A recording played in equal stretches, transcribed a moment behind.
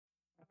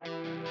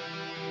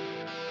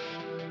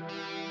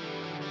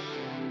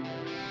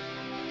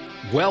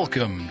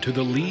Welcome to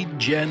the Lead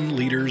Gen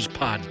Leaders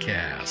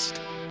Podcast,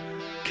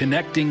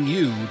 connecting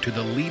you to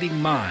the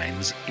leading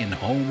minds in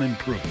home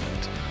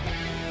improvement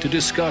to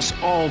discuss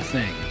all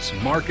things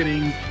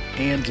marketing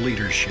and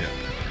leadership.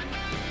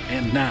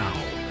 And now,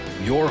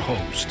 your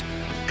host,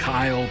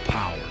 Kyle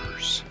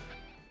Powers.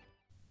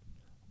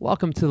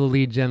 Welcome to the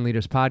Lead Gen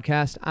Leaders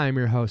Podcast. I'm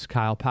your host,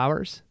 Kyle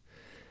Powers.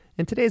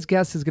 And today's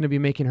guest is going to be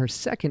making her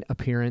second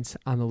appearance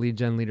on the Lead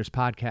Gen Leaders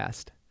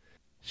Podcast.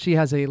 She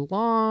has a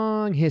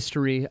long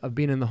history of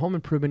being in the home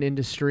improvement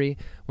industry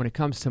when it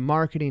comes to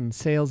marketing,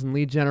 sales, and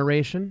lead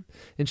generation.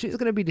 And she's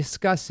going to be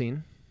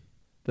discussing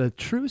the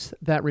truths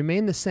that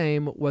remain the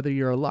same whether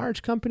you're a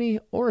large company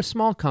or a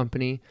small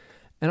company,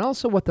 and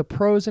also what the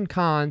pros and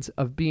cons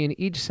of being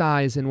each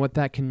size and what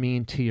that can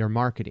mean to your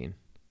marketing.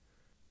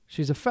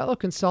 She's a fellow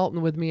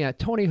consultant with me at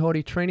Tony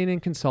Hody Training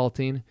and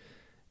Consulting,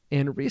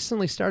 and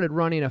recently started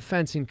running a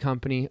fencing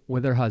company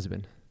with her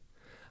husband.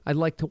 I'd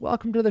like to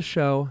welcome to the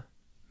show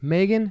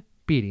Megan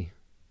Beatty.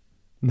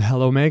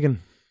 Hello,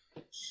 Megan.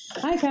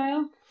 Hi,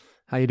 Kyle.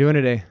 How you doing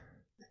today?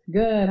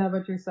 Good. How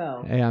about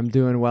yourself? Hey, I'm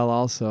doing well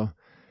also.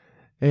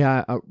 Hey,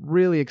 I'm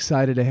really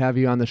excited to have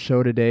you on the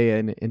show today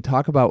and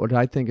talk about what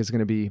I think is going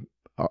to be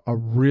a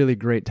really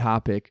great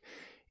topic.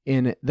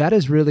 And that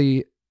is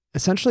really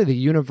essentially the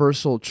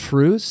universal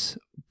truths,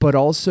 but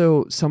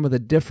also some of the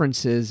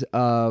differences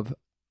of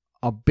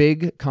a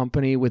big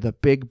company with a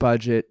big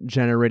budget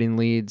generating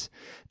leads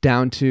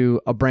down to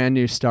a brand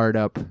new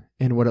startup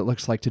and what it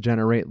looks like to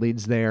generate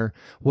leads there.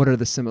 What are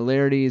the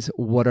similarities?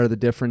 What are the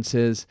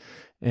differences?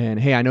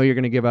 And hey, I know you're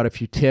going to give out a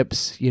few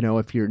tips,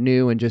 if you're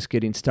new and just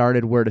getting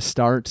started, where to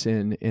start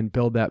and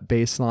build that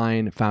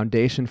baseline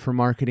foundation for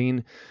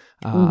marketing,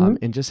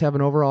 and just have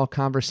an overall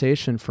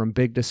conversation from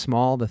big to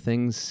small, the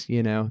things,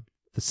 the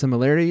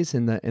similarities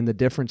and the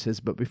differences.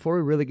 But before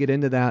we really get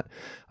into that,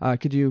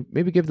 could you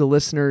maybe give the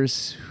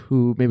listeners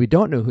who maybe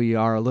don't know who you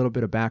are a little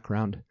bit of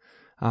background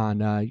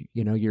on,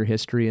 your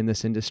history in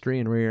this industry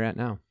and where you're at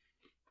now?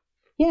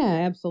 Yeah,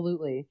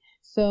 absolutely.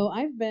 So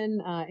I've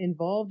been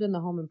involved in the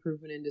home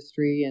improvement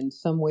industry in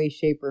some way,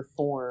 shape, or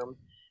form,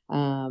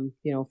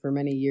 for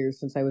many years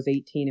since I was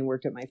 18 and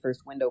worked at my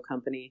first window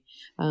company.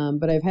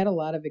 But I've had a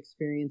lot of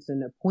experience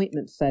in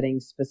appointment setting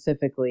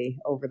specifically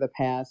over the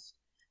past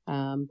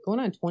going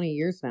on 20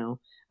 years now.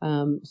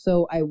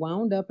 So I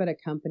wound up at a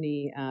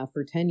company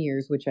for 10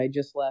 years, which I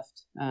just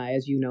left,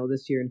 as you know,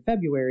 this year in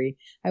February.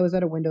 I was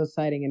at a window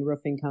siding and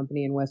roofing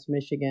company in West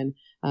Michigan.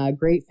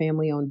 Great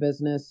family-owned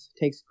business,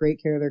 takes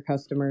great care of their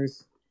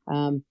customers.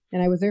 And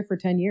I was there for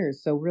 10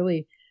 years. So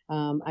really,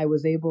 I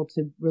was able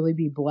to really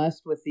be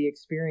blessed with the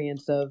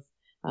experience of,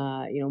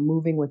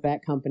 moving with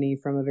that company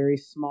from a very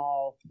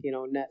small,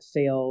 net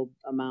sale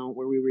amount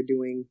where we were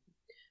doing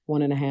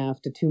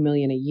 $1.5 to $2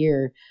 million a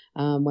year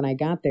when I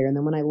got there. And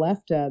then when I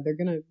left,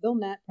 they'll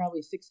net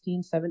probably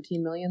 16,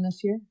 17 million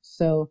this year.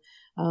 So,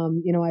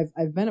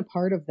 I've been a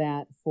part of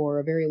that for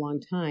a very long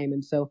time.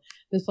 And so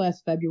this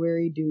last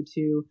February, due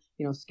to,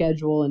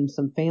 schedule and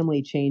some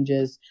family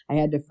changes, I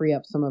had to free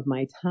up some of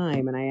my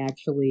time, and I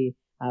actually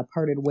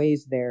parted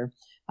ways there.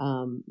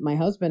 My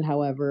husband,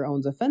 however,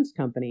 owns a fence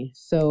company.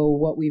 So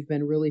what we've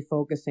been really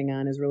focusing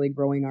on is really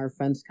growing our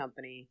fence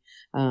company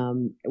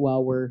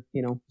while we're,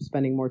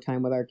 spending more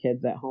time with our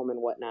kids at home and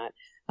whatnot.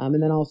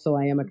 And then also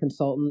I am a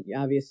consultant,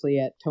 obviously,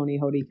 at Tony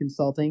Hody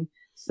Consulting.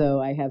 So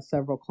I have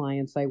several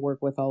clients I work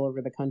with all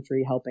over the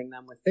country, helping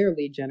them with their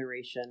lead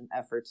generation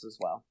efforts as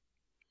well.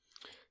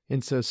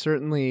 And so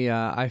certainly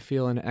I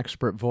feel an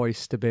expert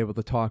voice to be able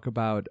to talk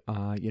about,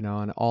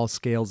 on all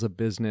scales of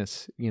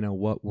business,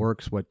 what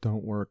works, what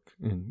don't work,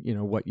 and,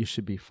 what you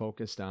should be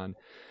focused on.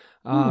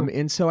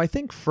 And so I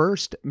think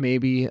first,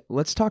 maybe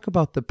let's talk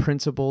about the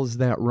principles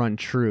that run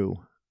true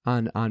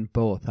on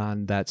both,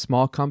 on that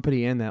small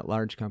company and that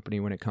large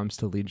company when it comes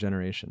to lead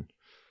generation.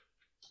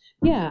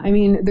 Yeah,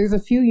 there's a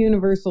few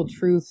universal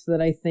truths that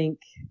I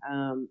think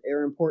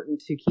are important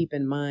to keep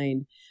in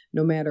mind,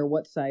 no matter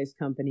what size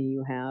company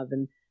you have.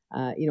 And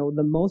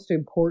the most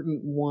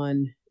important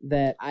one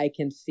that I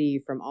can see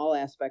from all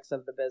aspects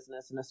of the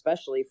business, and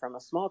especially from a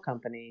small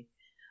company,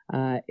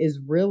 is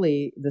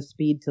really the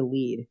speed to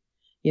lead.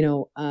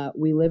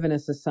 We live in a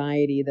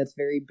society that's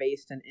very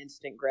based on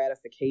instant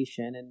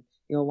gratification. And,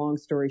 long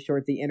story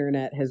short, the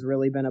internet has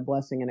really been a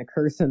blessing and a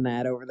curse in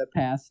that over the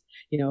past,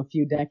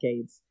 few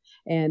decades.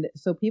 And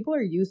so people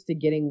are used to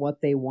getting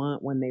what they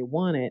want when they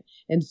want it.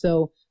 And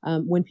so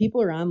when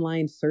people are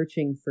online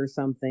searching for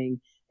something,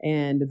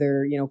 and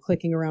they're,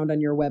 clicking around on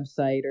your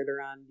website, or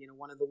they're on,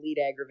 one of the lead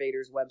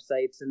aggregators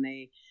websites, and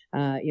they,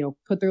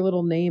 put their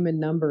little name and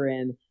number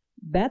in,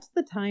 that's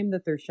the time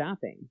that they're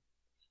shopping.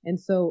 And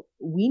so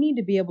we need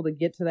to be able to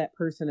get to that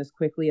person as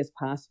quickly as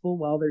possible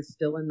while they're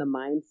still in the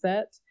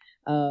mindset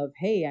of,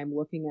 hey, I'm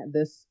looking at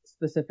this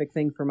specific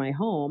thing for my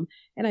home,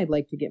 and I'd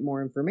like to get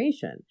more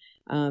information.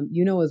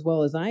 As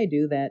well as I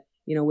do that,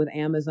 with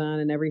Amazon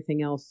and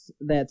everything else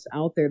that's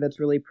out there that's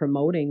really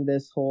promoting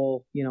this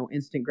whole,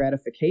 instant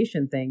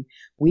gratification thing,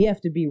 we have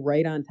to be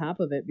right on top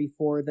of it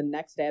before the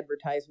next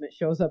advertisement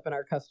shows up in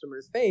our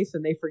customer's face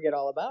and they forget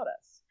all about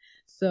us.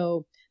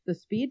 So the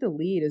speed to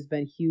lead has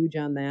been huge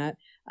on that.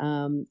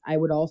 I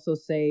would also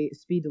say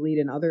speed to lead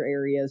in other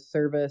areas,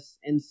 service,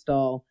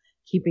 install,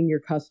 keeping your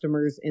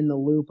customers in the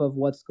loop of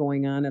what's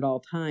going on at all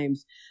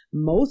times.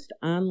 Most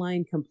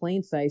online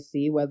complaints I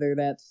see, whether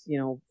that's,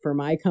 for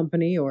my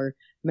company or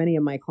many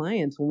of my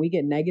clients, when we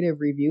get negative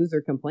reviews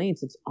or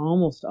complaints, it's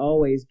almost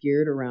always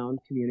geared around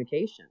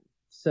communication.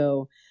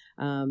 So,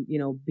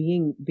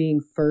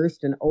 being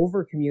first and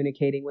over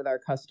communicating with our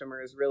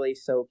customer is really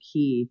so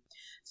key.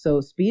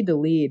 So speed to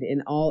lead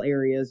in all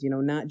areas,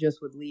 not just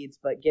with leads,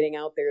 but getting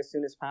out there as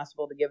soon as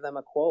possible to give them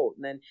a quote,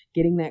 and then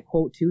getting that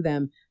quote to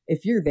them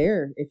if you're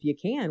there, if you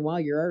can, while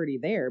you're already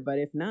there. But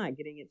if not,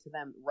 getting it to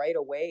them right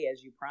away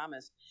as you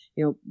promised.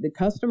 The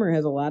customer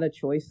has a lot of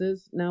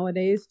choices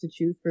nowadays to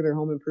choose for their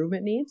home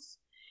improvement needs.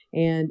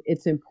 And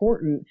it's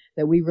important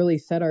that we really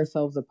set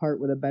ourselves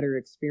apart with a better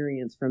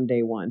experience from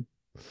day one.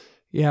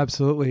 Yeah,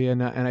 absolutely.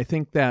 And I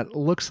think that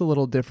looks a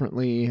little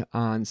differently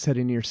on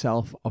setting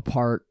yourself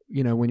apart,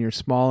 when you're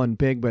small and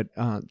big, but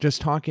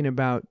just talking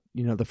about,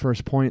 the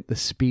first point, the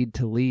speed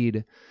to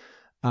lead.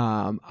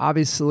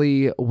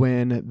 Obviously,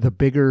 when the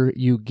bigger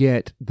you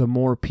get, the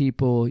more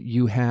people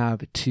you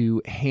have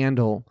to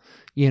handle,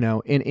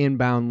 an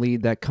inbound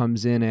lead that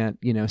comes in at,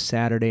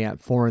 Saturday at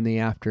 4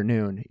 p.m.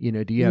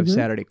 Do you have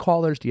Saturday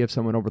callers? Do you have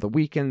someone over the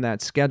weekend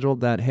that's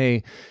scheduled that,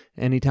 hey,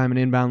 anytime an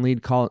inbound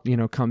lead call,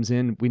 comes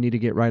in, we need to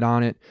get right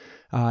on it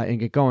and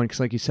get going? Because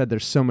like you said,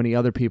 there's so many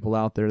other people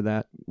out there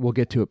that will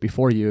get to it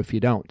before you if you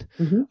don't.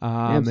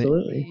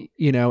 Absolutely.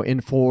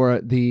 And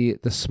for the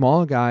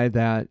small guy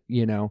that,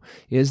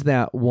 is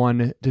that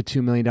 $1 to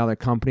 $2 million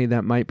company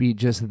that might be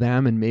just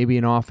them and maybe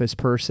an office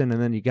person, and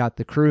then you got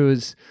the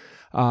crews,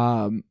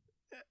 them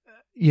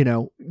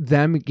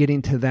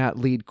getting to that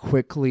lead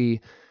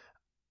quickly.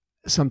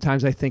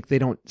 Sometimes I think they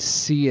don't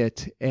see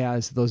it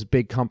as those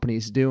big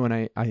companies do. And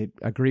I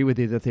agree with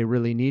you that they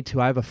really need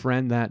to. I have a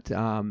friend that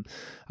that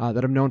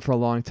I've known for a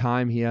long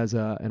time. He has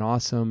an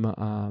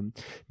awesome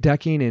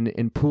decking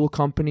and pool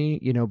company,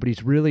 but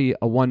he's really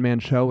a one-man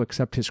show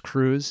except his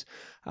crews.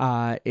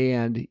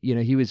 And,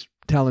 he was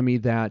telling me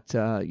that,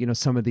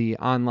 some of the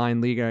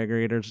online lead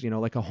aggregators,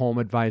 like a Home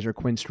Advisor,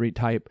 Quinn Street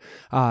type,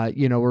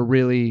 were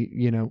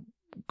really,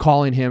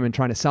 calling him and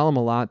trying to sell him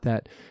a lot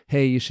that,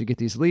 hey, you should get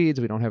these leads.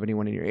 We don't have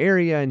anyone in your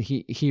area. And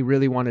he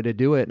really wanted to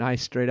do it. And I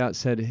straight out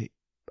said,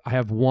 I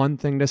have one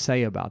thing to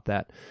say about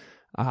that.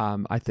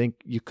 I think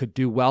you could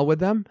do well with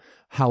them.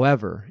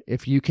 However,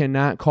 if you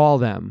cannot call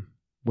them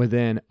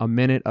within a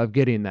minute of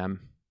getting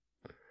them,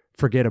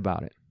 forget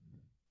about it.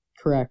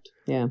 Correct.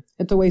 Yeah.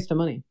 It's a waste of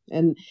money.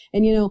 And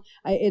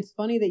it's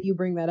funny that you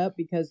bring that up,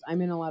 because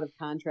I'm in a lot of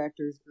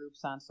contractors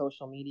groups on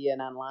social media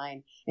and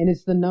online, and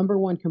it's the number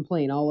one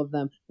complaint, all of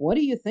them. What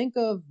do you think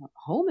of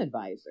Home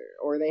Advisor?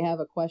 Or they have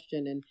a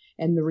question,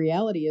 and the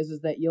reality is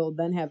that you'll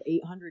then have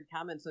 800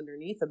 comments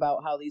underneath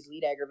about how these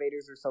lead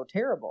aggregators are so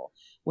terrible.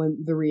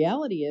 When the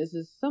reality is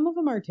some of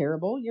them are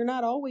terrible. You're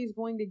not always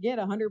going to get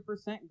 100%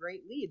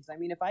 great leads. I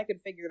mean, if I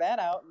could figure that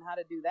out and how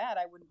to do that,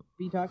 I wouldn't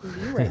be talking to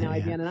you right now.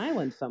 I'd be on an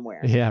island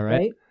somewhere. Yeah,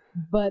 right?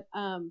 But,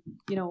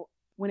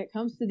 when it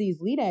comes to these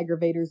lead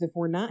aggregators, if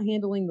we're not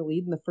handling the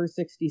lead in the first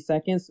 60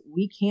 seconds,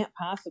 we can't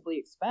possibly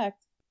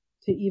expect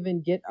to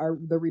even get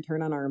the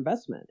return on our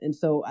investment. And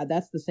so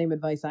that's the same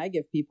advice I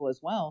give people as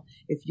well.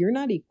 If you're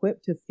not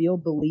equipped to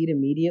field the lead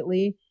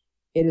immediately,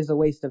 it is a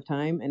waste of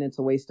time and it's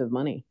a waste of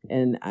money.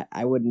 And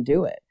I wouldn't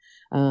do it.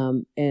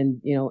 And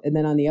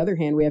then on the other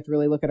hand, we have to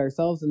really look at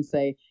ourselves and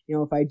say,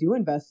 if I do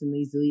invest in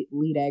these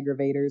lead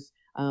aggregators,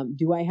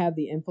 do I have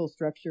the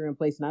infrastructure in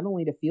place not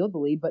only to field the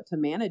lead, but to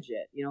manage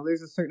it?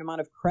 There's a certain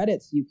amount of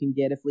credits you can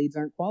get if leads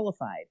aren't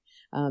qualified,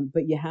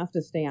 but you have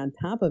to stay on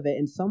top of it,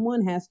 and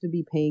someone has to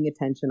be paying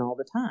attention all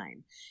the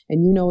time.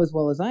 And as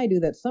well as I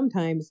do that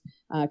sometimes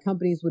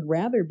companies would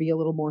rather be a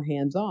little more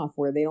hands-off,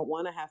 where they don't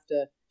want to have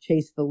to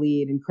chase the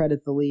lead and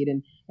credit the lead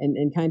and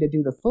kind of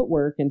do the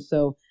footwork. And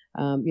so,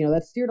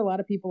 that steered a lot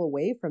of people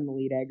away from the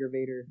lead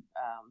aggregator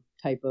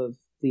type of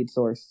lead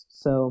source.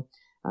 So,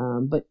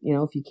 but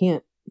if you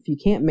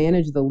can't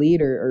manage the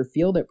lead or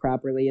field it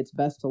properly, it's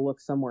best to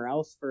look somewhere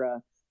else for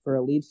a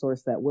lead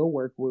source that will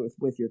work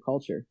with your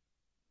culture.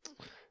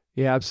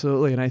 Yeah,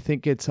 absolutely. And I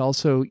think it's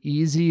also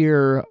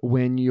easier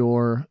when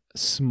you're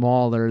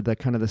smaller,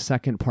 the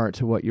second part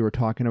to what you were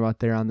talking about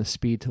there on the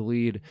speed to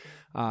lead.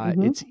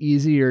 It's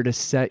easier to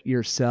set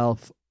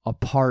yourself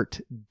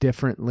apart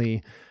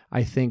differently,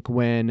 I think,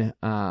 when,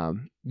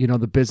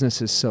 the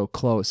business is so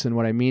close. And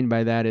what I mean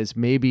by that is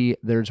maybe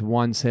there's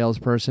one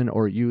salesperson,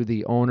 or you,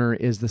 the owner,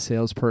 is the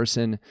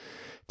salesperson,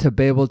 to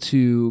be able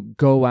to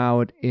go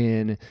out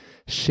and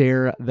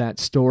share that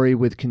story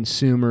with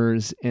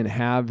consumers and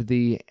have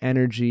the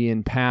energy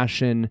and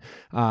passion,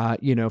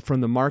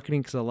 from the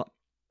marketing. Because a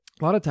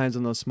lot of times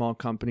in those small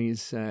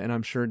companies, and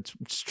I'm sure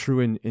it's true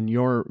in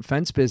your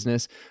fence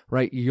business,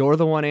 right? You're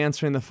the one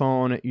answering the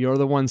phone. You're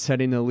the one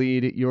setting the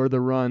lead. You're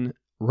the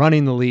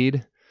running the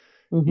lead,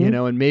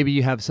 and maybe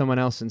you have someone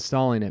else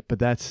installing it, but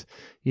that's,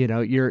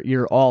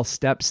 you're all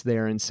steps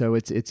there. And so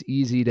it's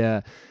easy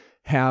to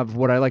have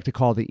what I like to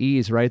call the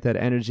E's, right? That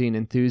energy and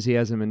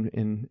enthusiasm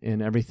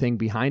and everything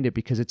behind it,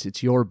 because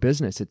it's your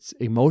business, it's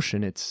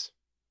emotion, it's,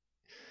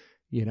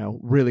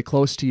 really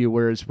close to you.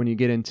 Whereas when you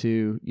get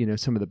into,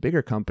 some of the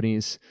bigger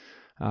companies,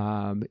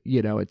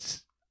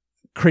 it's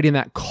creating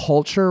that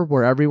culture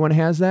where everyone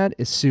has that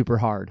is super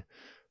hard,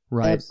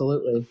 right?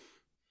 Absolutely.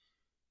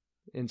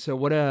 And so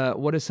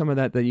what is some of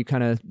that you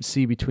kind of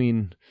see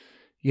between,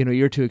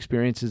 your two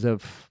experiences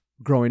of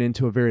growing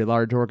into a very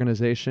large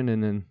organization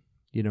and then,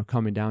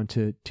 coming down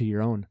to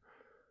your own?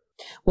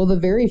 Well, the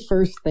very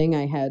first thing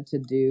I had to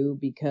do,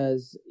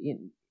 because,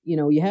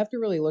 you have to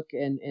really look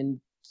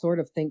and sort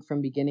of think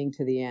from beginning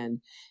to the end.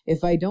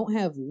 If I don't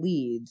have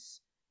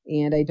leads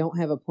and I don't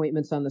have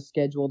appointments on the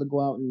schedule to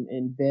go out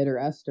and bid or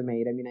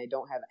estimate, I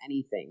don't have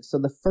anything. So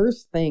the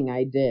first thing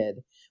I did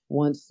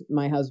once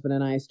my husband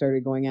and I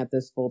started going at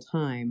this full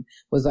time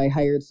was I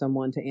hired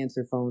someone to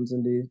answer phones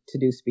and to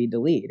do speed to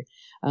lead.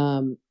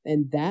 And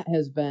that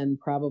has been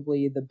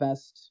probably the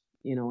best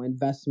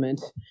investment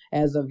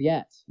as of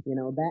yet.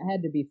 That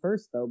had to be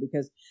first though,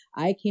 because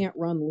I can't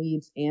run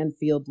leads and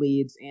field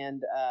leads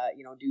and,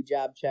 do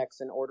job checks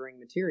and ordering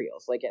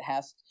materials. Like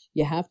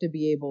you have to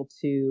be able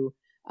to,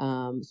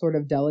 sort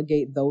of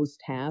delegate those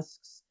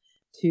tasks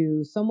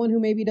to someone who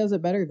maybe does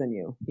it better than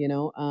you.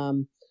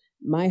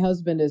 My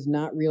husband is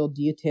not real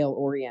detail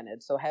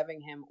oriented, so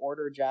having him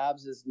order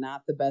jobs is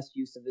not the best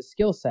use of his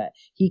skill set.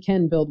 He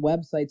can build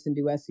websites and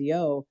do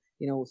SEO,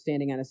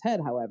 standing on his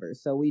head, however.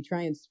 So we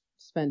try and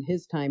spend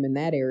his time in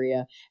that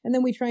area. And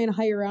then we try and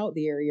hire out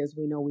the areas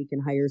we know we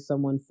can hire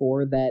someone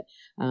for that,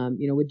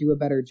 would do a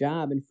better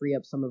job and free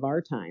up some of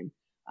our time.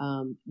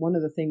 One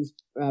of the things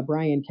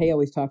Brian Kay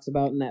always talks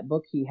about in that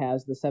book he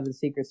has, The 7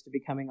 Secrets to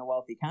Becoming a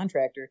Wealthy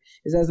Contractor,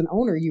 is as an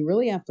owner, you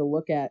really have to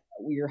look at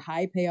your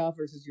high payoff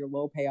versus your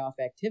low payoff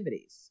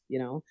activities.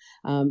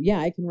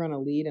 I can run a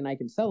lead and I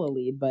can sell a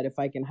lead, but if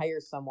I can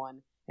hire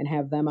someone and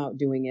have them out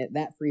doing it,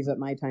 that frees up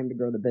my time to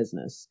grow the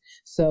business.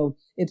 So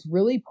it's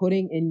really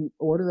putting in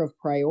order of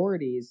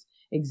priorities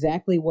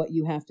exactly what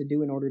you have to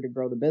do in order to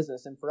grow the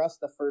business. And for us,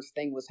 the first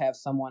thing was have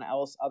someone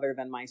else other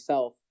than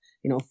myself,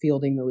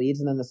 fielding the leads.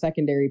 And then the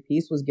secondary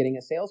piece was getting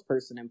a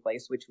salesperson in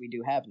place, which we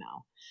do have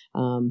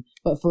now.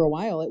 But for a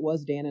while, it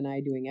was Dan and I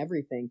doing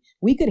everything.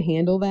 We could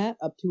handle that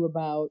up to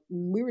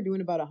we were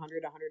doing about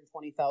 100,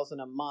 120,000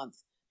 a month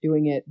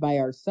doing it by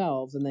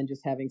ourselves and then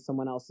just having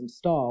someone else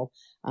install.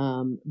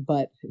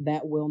 But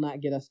that will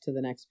not get us to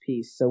the next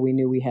piece. So we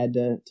knew we had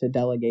to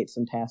delegate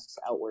some tasks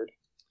outward.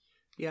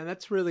 Yeah,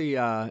 that's really,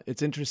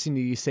 it's interesting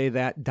that you say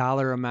that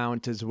dollar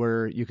amount is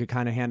where you could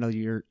kind of handle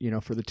your,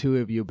 for the two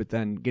of you, but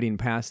then getting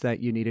past that,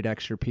 you needed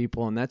extra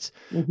people. And that's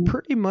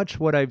pretty much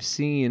what I've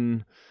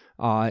seen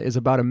is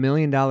about $1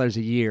 million a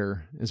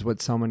year is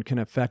what someone can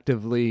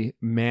effectively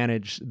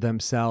manage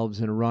themselves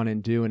and run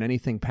and do. And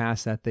anything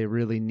past that, they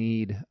really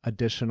need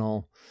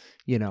additional,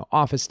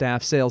 office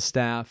staff, sales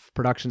staff,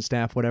 production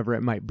staff, whatever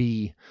it might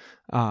be,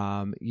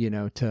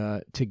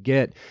 to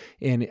get.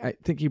 And I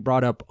think you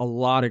brought up a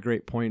lot of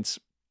great points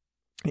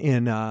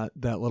in that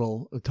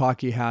little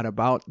talk you had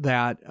about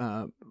that,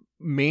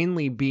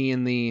 mainly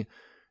being the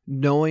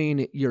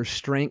knowing your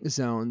strength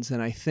zones.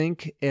 And I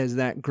think as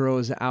that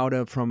grows out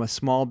of from a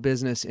small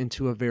business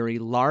into a very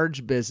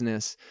large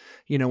business,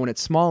 when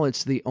it's small,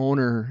 it's the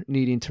owner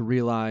needing to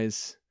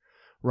realize,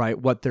 right,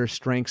 what their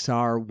strengths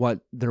are,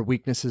 what their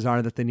weaknesses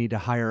are that they need to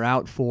hire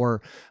out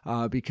for.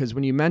 Because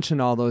when you mention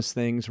all those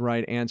things,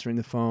 right, answering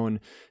the phone,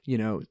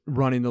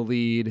 running the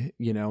lead,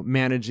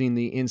 managing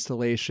the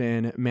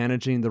installation,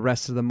 managing the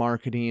rest of the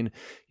marketing,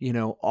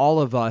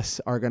 all of us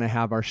are going to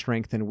have our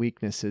strengths and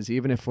weaknesses.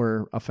 Even if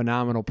we're a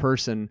phenomenal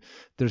person,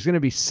 there's going to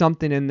be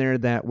something in there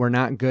that we're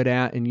not good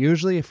at. And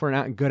usually if we're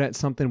not good at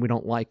something, we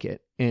don't like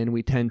it. And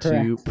we tend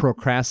to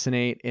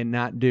procrastinate and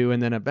not do.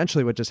 And then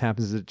eventually what just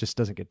happens is it just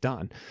doesn't get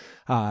done.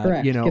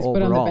 Correct. It's overall.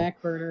 put on the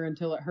back burner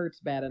until it hurts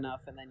bad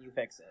enough and then you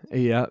fix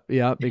it.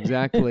 Yeah,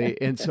 exactly.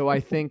 And so I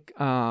think,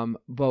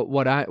 but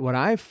what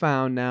I've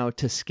found now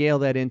to scale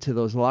that into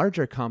those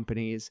larger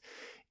companies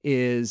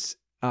is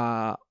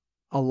a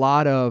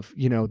lot of,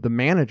 the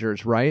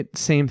managers, right?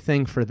 Same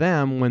thing for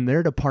them when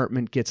their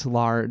department gets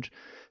large.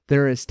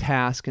 There is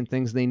tasks and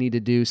things they need to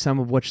do, some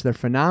of which they're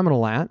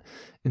phenomenal at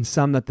and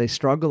some that they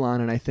struggle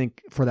on. And I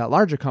think for that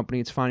larger company,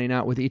 it's finding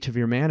out with each of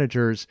your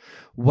managers,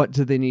 what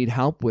do they need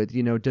help with?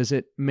 Does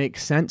it make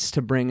sense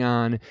to bring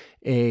on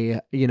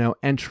a,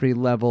 entry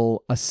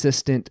level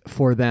assistant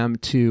for them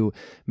to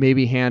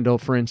maybe handle,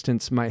 for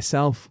instance,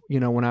 myself,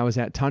 when I was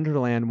at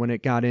Tunderland, when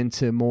it got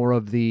into more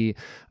of the,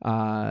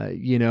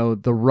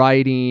 the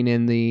writing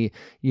and the,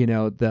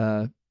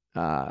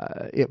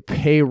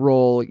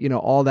 payroll,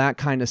 all that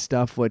kind of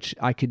stuff, which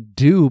I could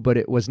do, but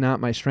it was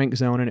not my strength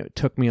zone and it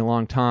took me a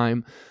long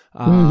time.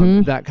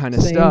 That kind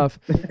of stuff.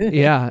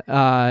 Yeah.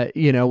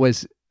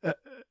 Was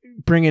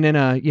bringing in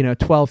a, $12,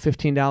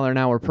 $15 an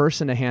hour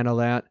person to handle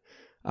that,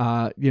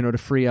 to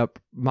free up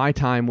my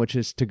time, which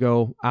is to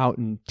go out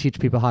and teach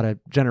people how to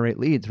generate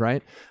leads.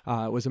 Right.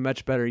 It was a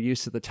much better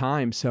use of the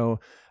time. So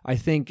I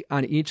think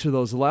on each of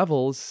those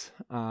levels,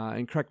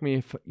 and correct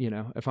me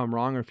if I'm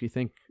wrong or if you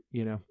think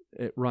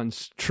it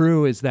runs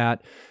true is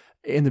that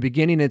in the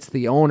beginning, it's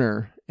the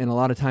owner, and a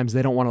lot of times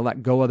they don't want to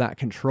let go of that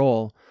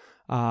control.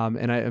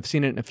 And I've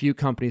seen it in a few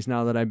companies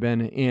now that I've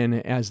been in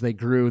as they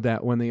grew,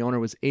 that when the owner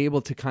was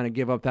able to kind of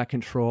give up that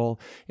control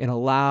and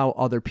allow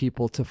other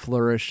people to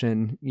flourish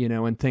and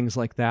things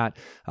like that,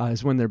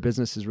 is when their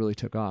businesses really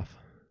took off.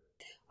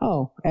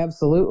 Oh,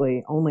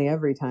 absolutely. Only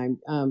every time.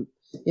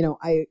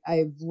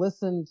 I've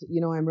listened,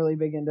 I'm really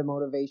big into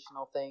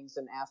motivational things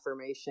and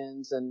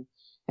affirmations and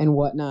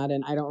whatnot.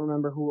 And I don't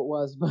remember who it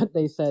was, but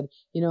they said,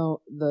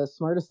 the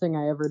smartest thing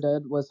I ever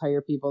did was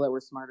hire people that were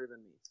smarter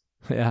than me.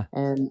 Yeah.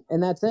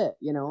 And that's it.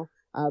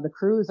 The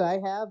crews I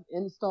have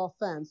install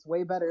fence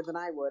way better than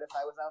I would if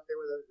I was out there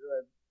with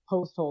a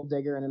post hole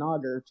digger and an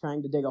auger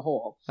trying to dig a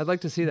hole. I'd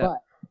like to see that.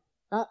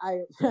 But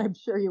I'm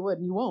sure you would,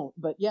 and you won't.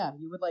 But yeah,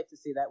 you would like to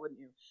see that, wouldn't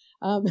you?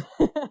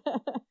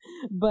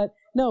 But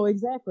no,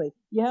 exactly.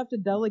 You have to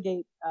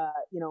delegate.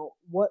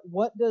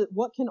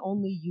 What can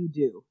only you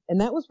do?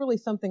 And that was really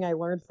something I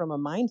learned from a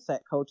mindset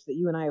coach that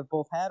you and I have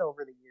both had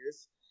over the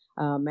years,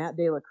 Matt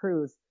De La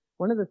Cruz.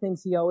 One of the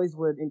things he always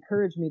would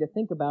encourage me to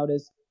think about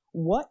is,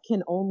 what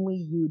can only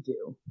you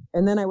do?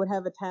 And then I would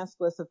have a task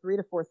list of 3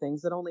 to 4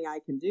 things that only I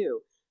can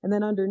do. And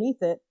then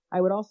underneath it,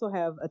 I would also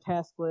have a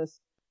task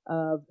list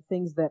of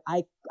things that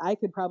I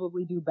could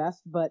probably do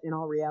best, but in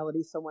all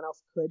reality, someone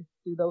else could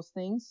do those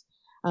things.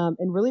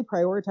 And really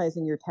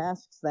prioritizing your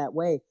tasks that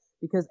way.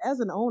 Because as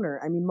an owner,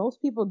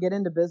 most people get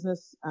into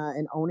business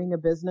and owning a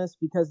business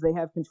because they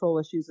have control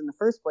issues in the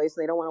first place.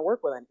 They don't want to work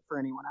for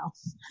anyone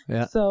else.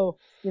 Yeah. So,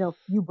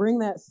 you bring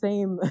that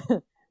same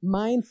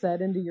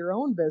mindset into your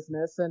own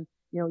business, and,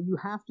 you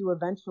have to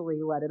eventually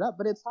let it up.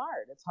 But it's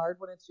hard. It's hard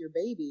when it's your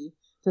baby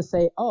to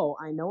say, oh,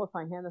 I know if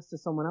I hand this to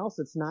someone else,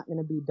 it's not going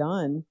to be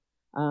done,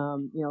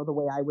 the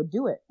way I would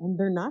do it. And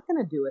they're not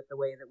going to do it the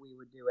way that we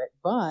would do it.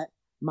 But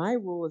my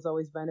rule has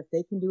always been, if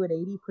they can do it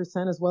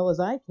 80% as well as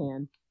I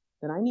can,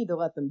 then I need to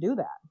let them do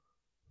that.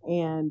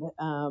 And,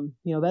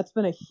 that's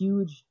been a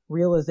huge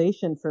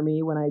realization for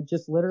me when I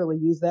just literally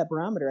use that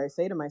barometer. I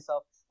say to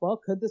myself, well,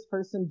 could this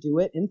person do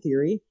it in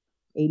theory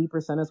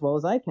 80% as well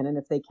as I can? And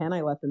if they can, I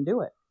let them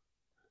do it.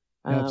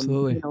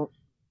 Absolutely.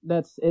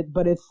 That's it.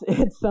 But it's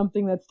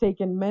something that's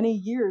taken many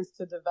years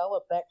to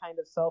develop that kind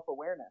of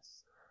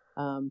self-awareness.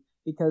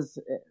 Because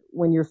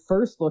when you're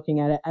first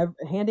looking at it,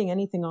 handing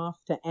anything off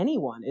to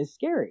anyone is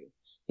scary.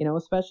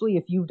 Especially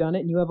if you've done it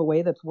and you have a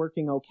way that's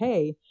working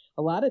okay.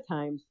 A lot of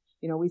times,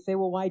 we say,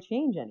 well, why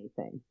change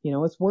anything?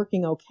 It's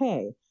working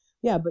okay.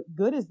 Yeah, but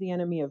good is the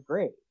enemy of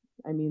great.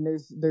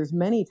 There's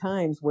many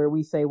times where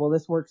we say, well,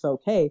 this works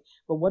okay,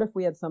 but what if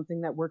we had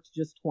something that worked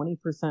just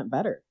 20%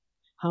 better?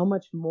 How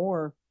much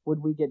more would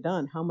we get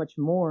done? How much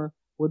more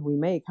would we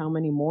make? How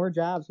many more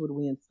jobs would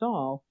we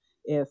install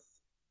if,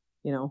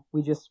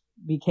 we just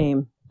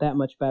became that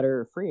much better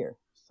or freer?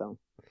 So.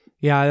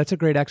 Yeah, that's a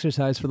great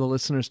exercise for the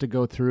listeners to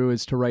go through,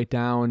 is to write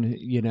down,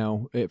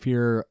 if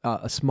you're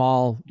a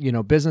small,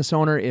 business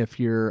owner, if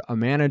you're a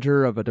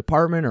manager of a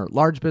department or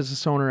large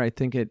business owner, I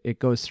think it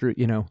goes through,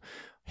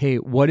 hey,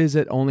 what is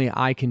it only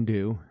I can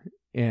do?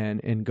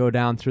 And go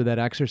down through that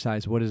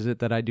exercise. What is it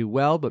that I do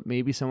well, but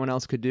maybe someone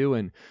else could do?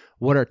 And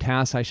what are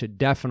tasks I should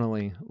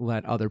definitely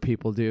let other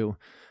people do?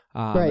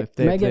 Right.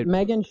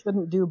 Megan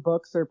shouldn't do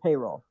books or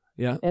payroll.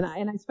 Yeah. And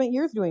I spent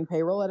years doing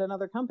payroll at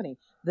another company.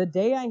 The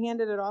day I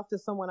handed it off to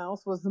someone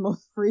else was the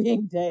most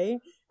freeing day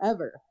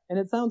ever. And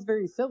it sounds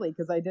very silly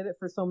because I did it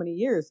for so many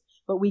years,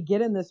 but we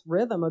get in this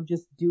rhythm of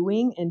just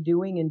doing and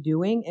doing and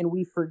doing, and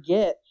we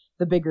forget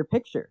the bigger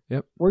picture.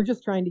 Yep. We're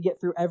just trying to get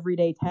through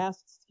everyday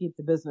tasks to keep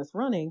the business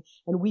running,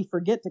 and we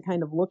forget to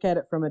kind of look at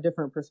it from a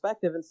different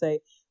perspective and say,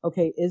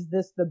 okay, is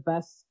this the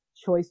best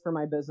choice for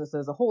my business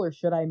as a whole, or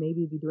should I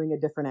maybe be doing a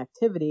different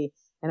activity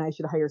and I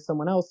should hire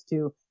someone else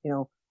to,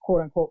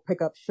 quote unquote,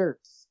 pick up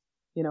shirts?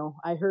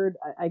 I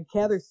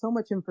gathered so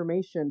much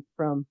information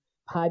from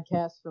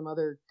podcasts from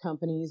other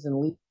companies and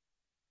leaders.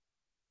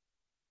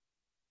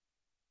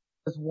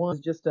 One was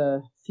just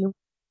a few.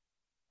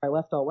 I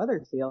left All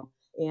Weather Seal,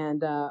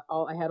 and I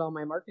had all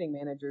my marketing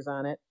managers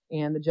on it.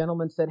 And the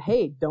gentleman said,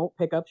 "Hey, don't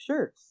pick up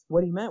shirts."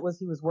 What he meant was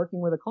he was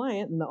working with a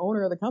client, and the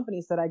owner of the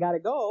company said, "I got to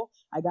go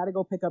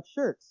pick up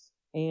shirts."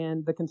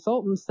 And the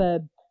consultant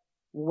said,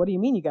 "What do you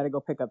mean you got to go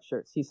pick up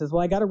shirts?" He says,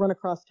 "Well, I got to run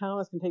across town.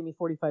 It's going to take me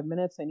 45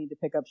 minutes. I need to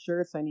pick up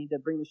shirts. I need to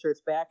bring the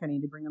shirts back. I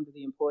need to bring them to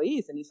the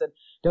employees." And he said,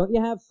 "Don't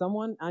you have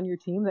someone on your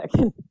team that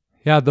can?"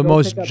 Yeah, the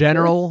most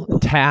general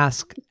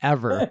task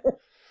ever.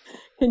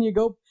 Can you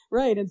go?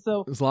 Right. And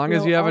so, as long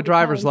as you have a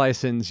driver's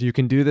license, you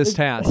can do this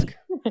task.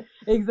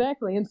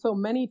 Exactly. And so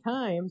many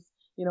times,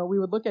 we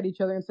would look at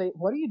each other and say,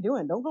 "What are you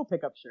doing? Don't go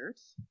pick up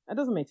shirts. That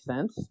doesn't make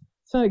sense.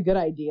 It's not a good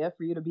idea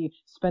for you to be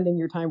spending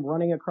your time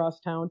running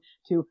across town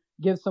to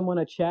give someone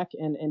a check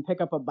and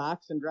pick up a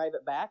box and drive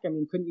it back. I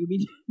mean, couldn't you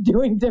be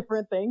doing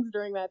different things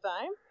during that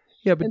time?"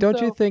 Yeah, but And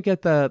don't you so, think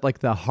at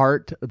the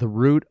heart, the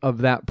root of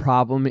that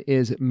problem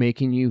is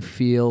making you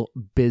feel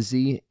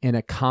busy and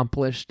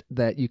accomplished,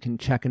 that you can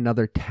check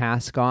another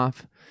task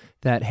off?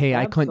 That, hey,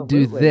 I couldn't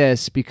do absolutely.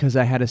 this because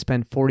I had to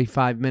spend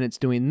 45 minutes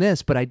doing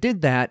this, but I did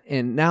that,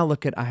 and now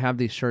look at, I have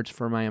these shirts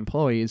for my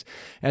employees,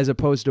 as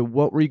opposed to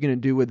what were you going to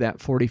do with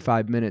that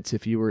 45 minutes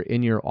if you were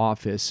in your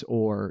office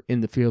or in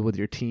the field with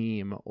your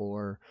team,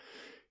 or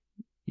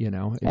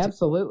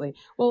Absolutely.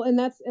 Well, and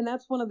that's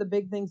one of the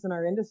big things in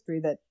our industry,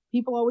 that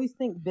people always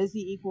think busy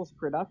equals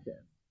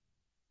productive.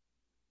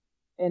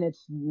 And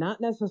it's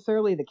not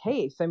necessarily the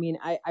case. I mean,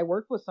 I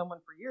worked with someone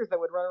for years that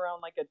would run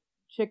around like a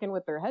chicken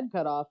with their head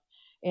cut off,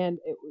 and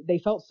they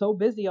felt so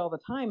busy all the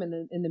time. And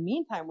then in the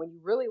meantime, when you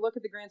really look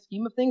at the grand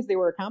scheme of things, they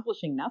were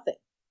accomplishing nothing.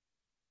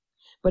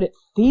 But it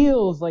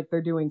feels like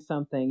they're doing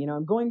something.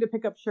 I'm going to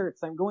pick up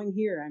shirts. I'm going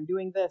here. I'm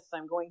doing this.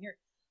 I'm going here.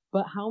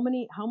 But how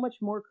much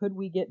more could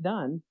we get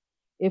done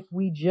if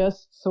we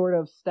just sort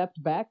of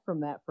stepped back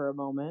from that for a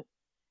moment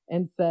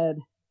and said,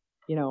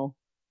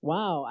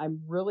 wow,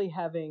 I'm really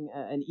having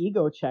an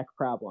ego check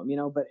problem,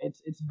 but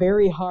it's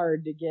very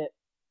hard to get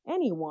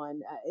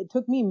anyone. It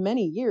took me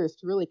many years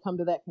to really come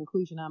to that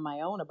conclusion on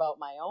my own about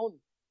my own,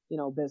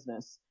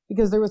 business,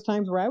 because there was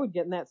times where I would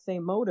get in that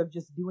same mode of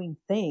just doing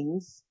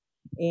things.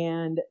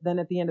 And then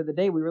at the end of the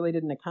day, we really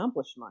didn't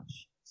accomplish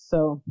much.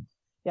 So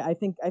yeah, I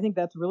think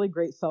that's really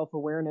great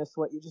self-awareness,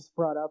 what you just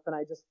brought up. And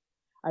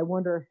I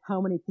wonder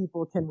how many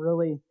people can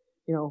really,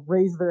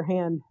 raise their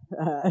hand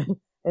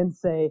and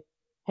say,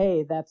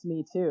 hey, that's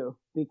me too,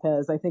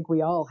 because I think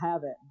we all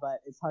have it, but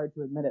it's hard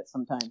to admit it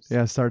sometimes.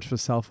 Yeah, it starts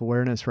with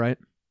self-awareness, right?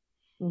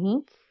 Mm-hmm.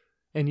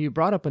 And you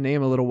brought up a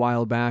name a little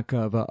while back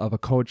of a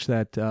coach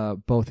that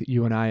both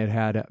you and I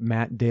had,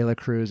 Matt De La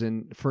Cruz.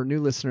 And for new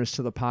listeners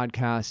to the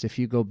podcast, if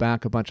you go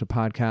back a bunch of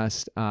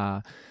podcasts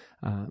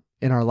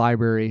in our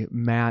library,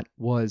 Matt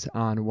was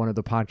on one of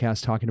the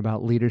podcasts talking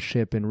about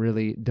leadership and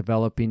really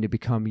developing to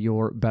become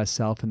your best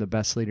self and the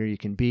best leader you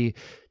can be.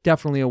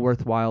 Definitely a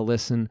worthwhile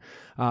listen.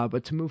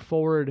 But to move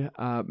forward,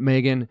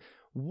 Megan,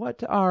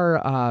 what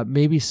are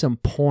maybe some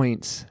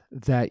points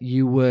that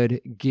you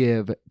would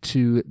give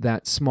to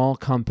that small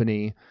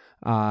company,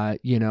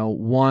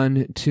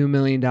 $1-2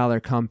 million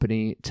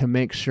company, to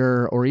make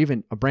sure, or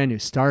even a brand new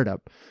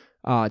startup,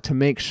 to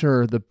make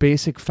sure the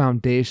basic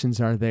foundations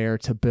are there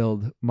to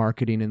build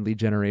marketing and lead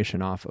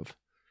generation off of?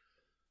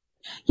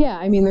 Yeah,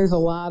 I mean, there's a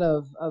lot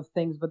of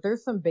things, but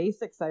there's some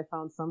basics I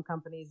found some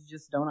companies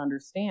just don't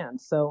understand.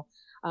 So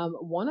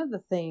one of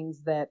the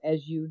things that,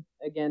 as you,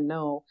 again,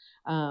 know,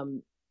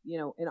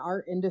 in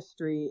our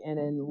industry and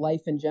in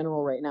life in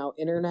general right now,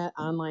 internet,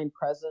 online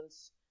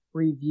presence,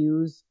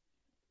 reviews,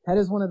 that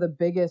is one of the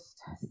biggest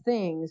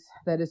things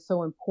that is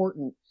so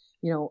important.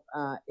 A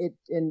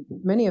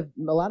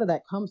lot of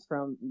that comes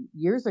from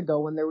years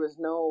ago when there was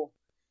no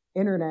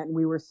internet and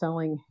we were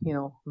selling,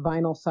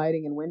 vinyl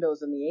siding and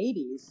windows in the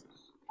 80s.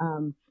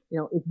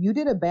 If you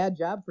did a bad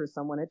job for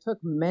someone, it took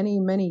many,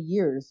 many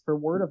years for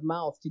word of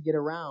mouth to get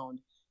around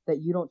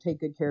that you don't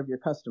take good care of your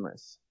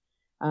customers.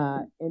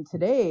 And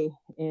today,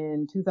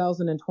 in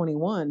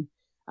 2021,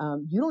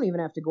 you don't even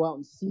have to go out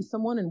and see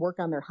someone and work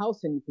on their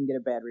house and you can get a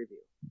bad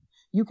review.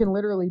 You can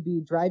literally be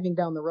driving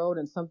down the road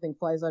and something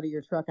flies out of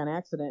your truck on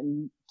accident,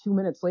 and 2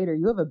 minutes later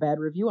you have a bad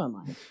review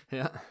online.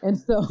 Yeah. And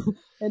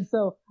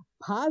so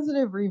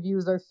positive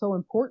reviews are so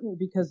important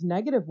because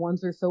negative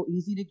ones are so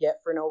easy to get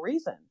for no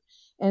reason.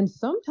 And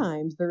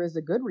sometimes there is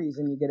a good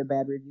reason you get a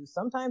bad review.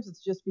 Sometimes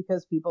it's just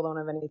because people don't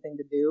have anything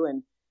to do,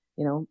 and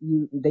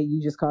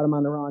you just caught them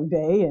on the wrong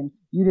day and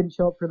you didn't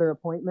show up for their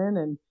appointment,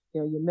 and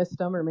you missed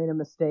them or made a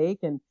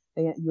mistake, and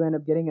you end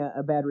up getting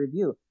a bad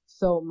review.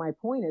 So my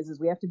point is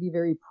we have to be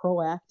very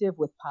proactive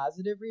with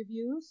positive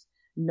reviews,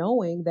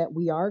 knowing that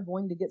we are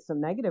going to get some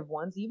negative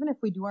ones, even if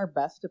we do our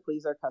best to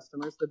please our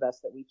customers the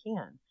best that we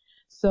can.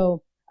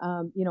 So,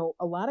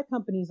 a lot of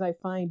companies I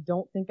find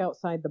don't think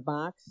outside the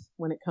box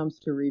when it comes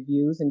to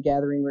reviews and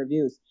gathering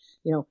reviews.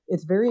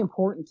 It's very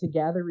important to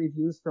gather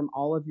reviews from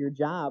all of your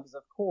jobs,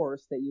 of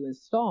course, that you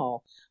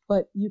install,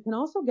 but you can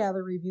also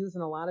gather reviews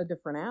in a lot of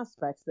different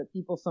aspects that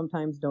people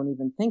sometimes don't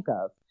even think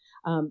of.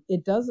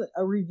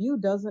 A review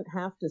doesn't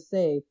have to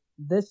say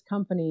this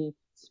company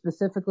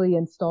specifically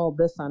installed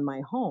this on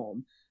my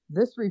home.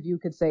 This review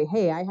could say,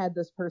 hey, I had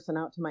this person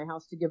out to my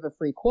house to give a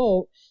free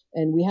quote,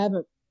 and we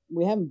haven't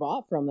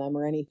bought from them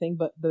or anything,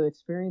 but the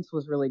experience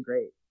was really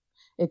great.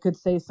 It could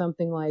say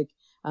something like,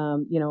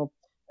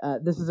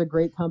 this is a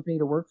great company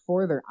to work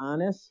for. They're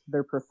honest,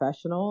 they're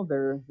professional,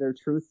 they're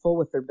truthful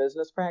with their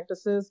business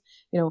practices.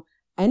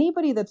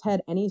 Anybody that's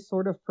had any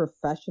sort of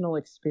professional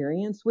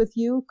experience with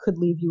you could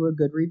leave you a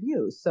good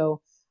review.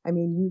 So, I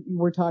mean, you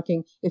were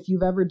talking, if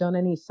you've ever done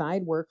any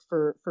side work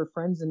for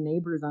friends and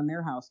neighbors on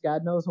their house,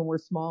 God knows when we're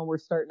small and we're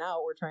starting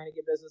out, we're trying to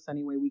get business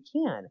any way we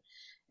can.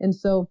 And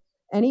so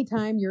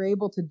anytime you're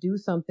able to do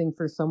something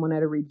for someone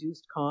at a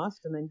reduced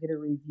cost and then get a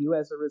review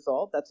as a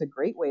result, that's a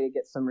great way to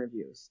get some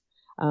reviews.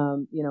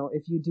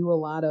 If you do a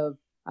lot of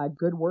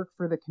good work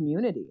for the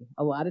community.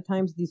 A lot of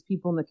times these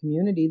people in the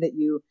community that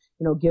you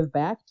give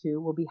back to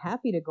will be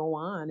happy to go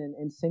on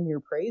and sing your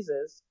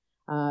praises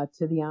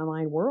to the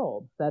online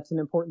world. That's an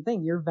important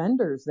thing. Your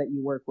vendors that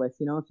you work with,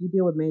 if you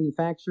deal with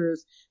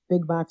manufacturers,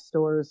 big box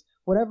stores,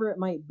 whatever it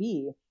might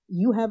be,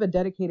 you have a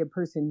dedicated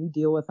person you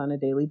deal with on a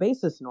daily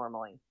basis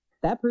normally.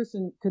 That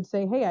person could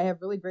say, hey, I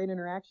have really great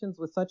interactions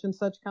with such and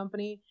such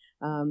company.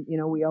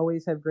 We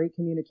always have great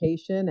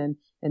communication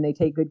and they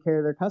take good care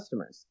of their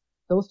customers.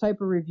 Those type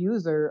of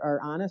reviews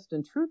are honest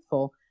and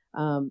truthful.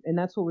 And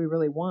that's what we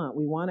really want.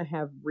 We want to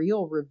have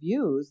real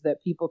reviews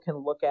that people can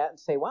look at and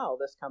say, wow,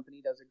 this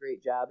company does a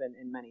great job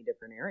in many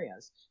different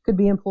areas. Could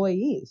be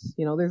employees.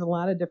 There's a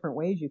lot of different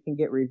ways you can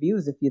get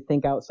reviews if you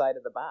think outside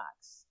of the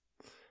box.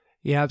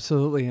 Yeah,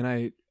 absolutely.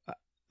 And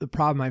the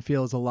problem I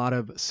feel is a lot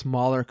of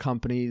smaller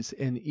companies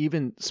and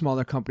even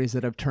smaller companies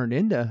that have turned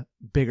into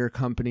bigger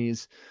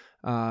companies,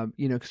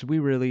 because we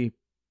really,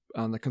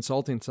 on the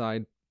consulting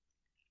side,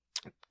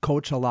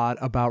 coach a lot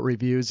about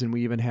reviews, and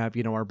we even have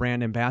our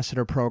brand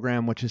ambassador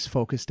program, which is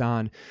focused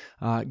on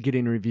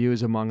getting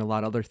reviews among a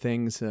lot of other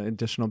things,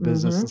 additional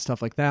business and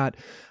stuff like that.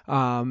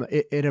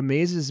 It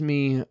amazes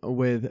me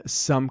with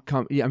some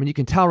you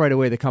can tell right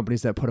away the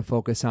companies that put a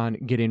focus on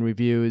getting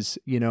reviews,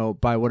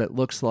 by what it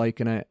looks like.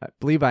 And I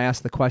believe I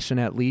asked the question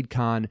at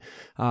LeadCon,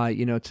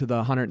 to the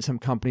 100 and some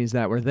companies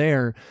that were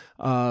there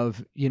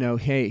of,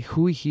 hey,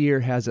 who here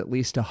has at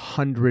least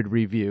 100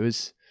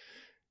 reviews?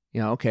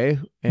 Okay.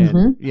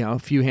 And, a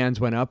few hands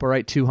went up, all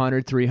right,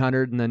 200,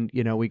 300. And then,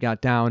 we got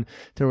down,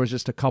 there was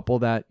just a couple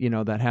that,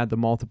 that had the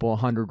multiple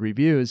 100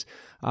 reviews.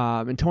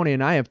 And Tony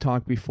and I have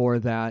talked before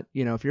that,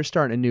 if you're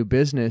starting a new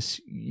business,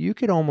 you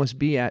could almost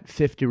be at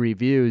 50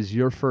 reviews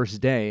your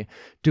first day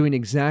doing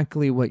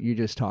exactly what you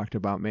just talked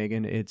about,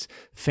 Megan. It's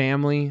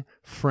family,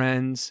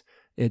 friends,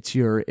 it's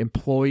your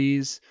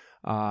employees,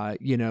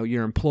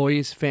 your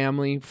employees,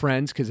 family,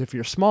 friends, because if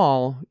you're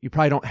small, you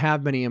probably don't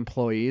have many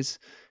employees.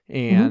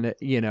 And,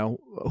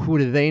 who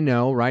do they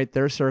know, right?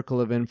 Their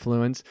circle of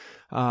influence,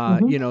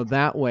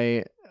 that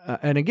way.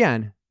 And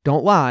again,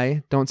 don't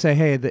lie. Don't say,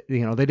 hey,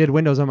 they did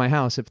windows on my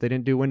house if they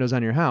didn't do windows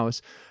on your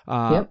house.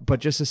 But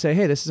just to say,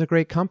 hey, this is a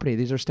great company.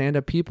 These are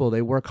stand-up people.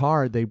 They work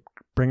hard. They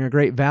bring a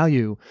great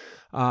value,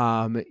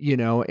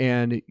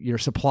 and your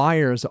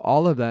suppliers,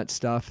 all of that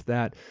stuff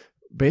that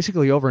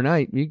basically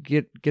overnight you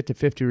get to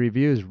 50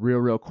 reviews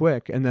real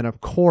quick. And then,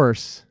 of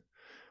course,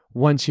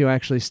 once you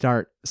actually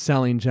start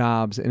selling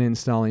jobs and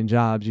installing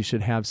jobs, you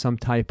should have some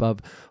type of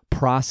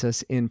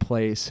process in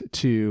place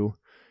to,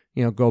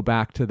 go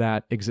back to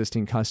that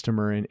existing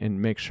customer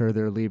and make sure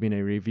they're leaving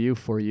a review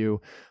for you,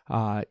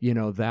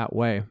 that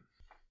way.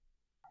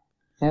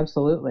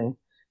 Absolutely.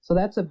 So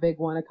that's a big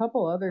one. A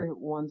couple other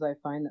ones I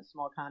find that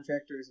small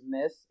contractors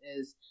miss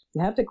is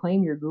you have to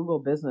claim your Google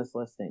business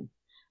listing.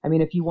 I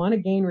mean, if you want to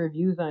gain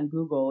reviews on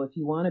Google, if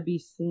you want to be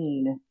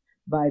seen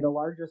by the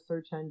largest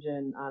search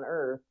engine on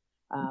earth,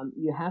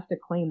 you have to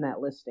claim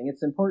that listing.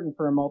 It's important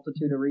for a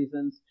multitude of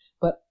reasons,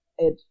 but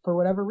for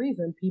whatever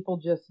reason, people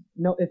just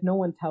know, if no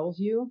one tells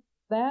you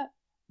that,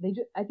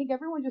 I think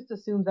everyone just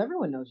assumes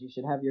everyone knows you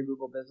should have your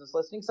Google business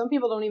listing. Some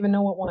people don't even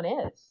know what one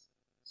is.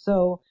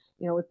 So,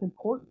 it's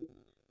important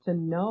to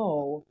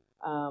know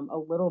a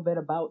little bit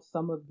about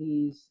some of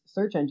these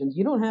search engines.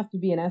 You don't have to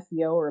be an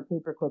SEO or a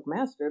pay-per-click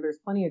master. There's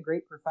plenty of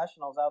great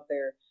professionals out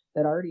there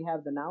that already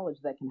have the knowledge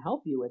that can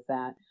help you with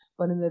that.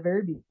 But in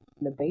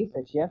the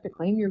basics, you have to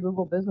claim your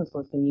Google business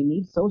listing. You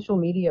need social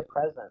media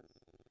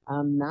presence,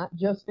 not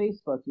just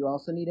Facebook. You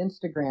also need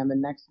Instagram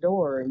and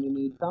Nextdoor, and you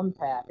need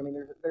Thumbtack. I mean,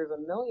 there's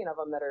a million of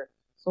them that are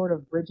sort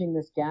of bridging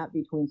this gap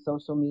between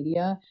social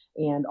media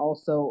and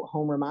also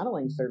home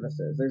remodeling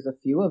services. There's a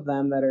few of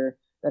them that are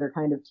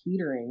kind of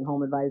teetering,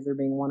 Home Advisor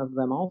being one of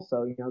them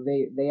also.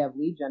 They have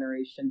lead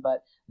generation,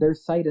 but their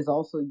site is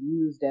also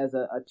used as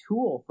a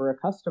tool for a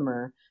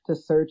customer to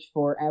search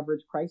for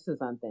average prices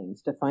on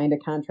things, to find a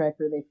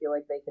contractor they feel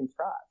like they can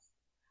trust.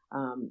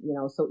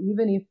 So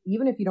even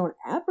if you don't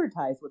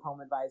advertise with Home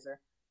Advisor,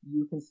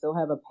 you can still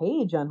have a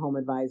page on Home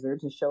Advisor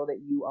to show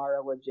that you are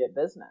a legit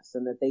business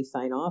and that they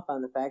sign off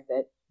on the fact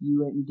that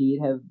you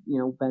indeed have,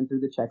 been through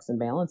the checks and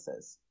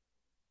balances.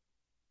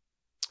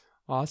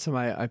 Awesome.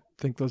 I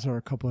think those are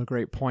a couple of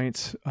great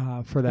points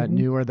for that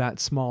new or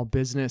that small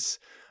business.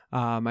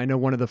 I know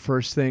one of the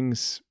first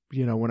things,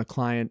 when a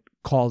client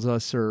calls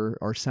us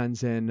or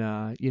sends in,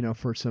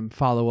 for some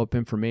follow-up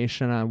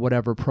information on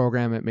whatever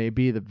program it may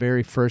be, the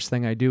very first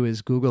thing I do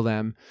is Google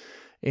them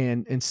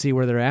and see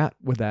where they're at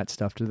with that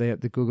stuff. Do they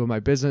have the Google My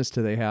Business?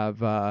 Do they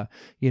have,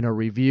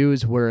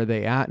 reviews? Where are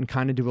they at? And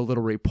kind of do a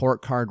little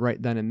report card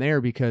right then and there,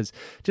 because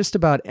just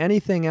about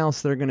anything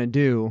else they're going to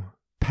do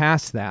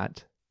past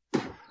that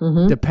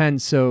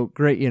depends. So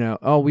great,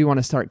 we want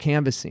to start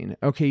canvassing.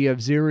 Okay, you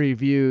have 0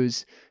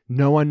 reviews.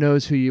 No one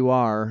knows who you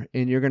are,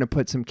 and you're going to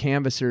put some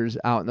canvassers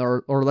out,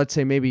 or let's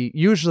say maybe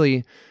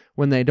usually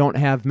when they don't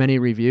have many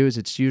reviews,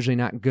 it's usually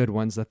not good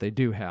ones that they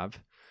do have.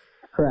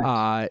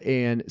 Correct.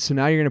 And so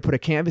now you're going to put a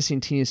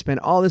canvassing team, spend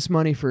all this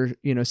money for,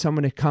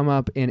 someone to come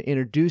up and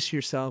introduce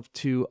yourself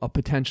to a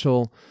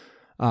potential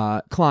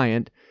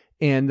client.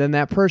 And then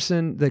that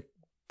person, the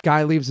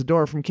guy leaves the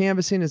door from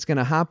canvassing, is going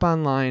to hop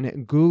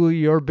online, Google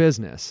your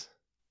business.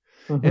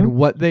 And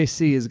what they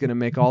see is going to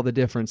make all the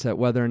difference at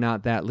whether or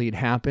not that lead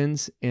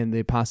happens and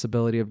the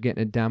possibility of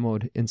getting it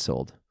demoed and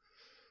sold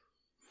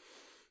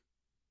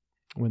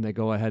when they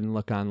go ahead and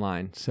look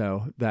online.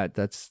 So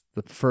that's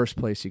the first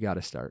place you got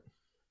to start.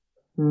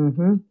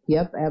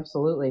 Yep,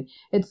 absolutely.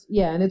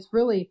 And it's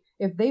really,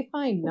 if they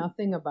find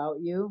nothing about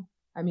you,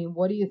 I mean,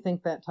 what do you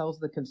think that tells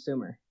the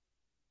consumer?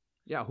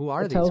 Yeah, who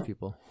are these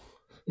people?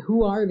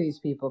 Who are these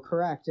people?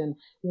 Correct. And,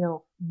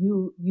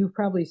 you've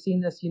probably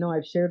seen this,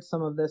 I've shared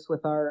some of this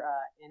with our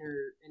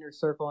inner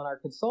circle and our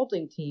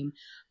consulting team,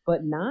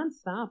 but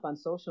nonstop on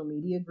social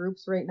media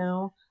groups right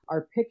now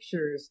are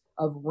pictures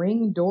of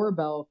Ring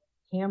doorbell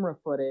camera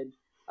footage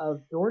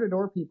of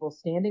door-to-door people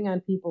standing on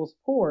people's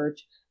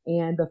porch.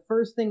 And the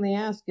first thing they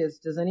ask is,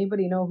 does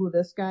anybody know who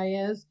this guy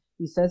is?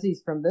 He says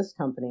he's from this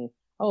company.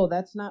 Oh,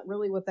 that's not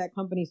really what that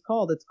company's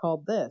called. It's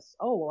called this.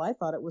 Oh, well, I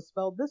thought it was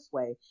spelled this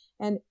way.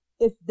 And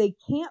if they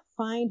can't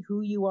find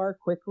who you are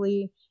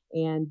quickly,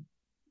 and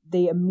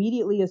they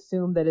immediately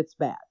assume that it's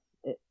bad.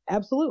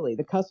 Absolutely.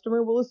 The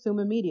customer will assume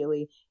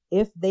immediately,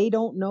 if they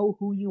don't know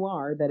who you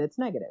are, that it's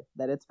negative,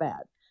 that it's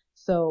bad.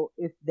 So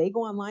if they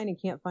go online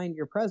and can't find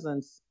your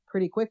presence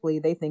pretty quickly,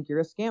 they think you're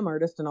a scam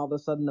artist, and all of a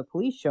sudden the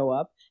police show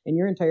up and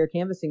your entire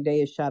canvassing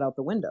day is shot out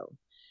the window.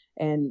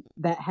 And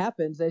that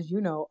happens, as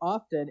you know,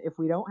 often if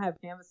we don't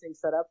have canvassing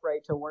set up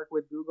right to work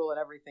with Google and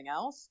everything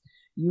else,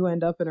 you're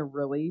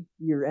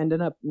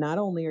ending up, not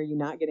only are you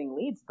not getting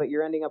leads, but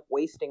you're ending up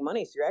wasting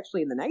money. So you're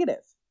actually in the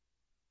negative.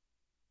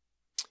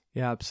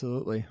 Yeah,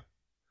 absolutely.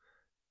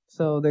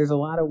 So there's a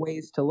lot of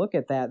ways to look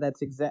at that.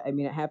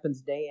 It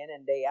happens day in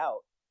and day out.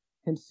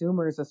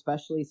 Consumers,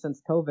 especially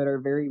since COVID, are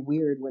very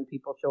weird when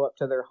people show up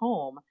to their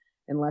home,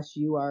 unless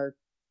you are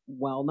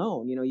well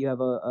known. You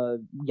have a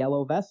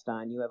yellow vest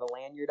on, you have a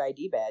lanyard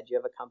ID badge, you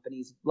have a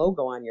company's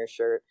logo on your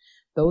shirt.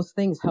 Those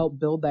things help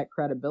build that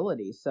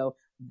credibility. So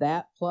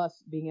that,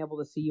 plus being able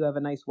to see you have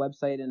a nice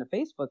website and a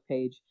Facebook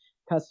page,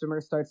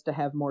 customer starts to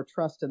have more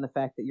trust in the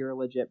fact that you're a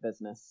legit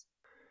business.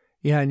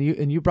 Yeah,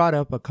 and you brought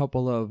up a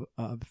couple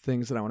of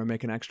things that I want to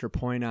make an extra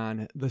point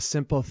on. The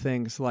simple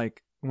things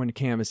like when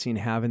canvassing,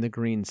 having the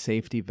green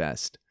safety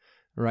vest,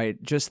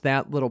 right? Just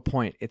that little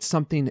point. It's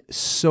something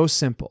so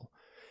simple.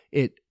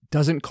 It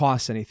doesn't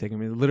cost anything. I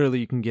mean, literally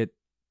you can get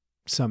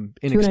some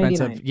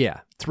inexpensive,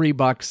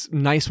 $3.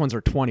 Nice ones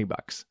are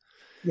 $20.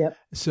 Yep.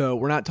 So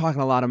we're not talking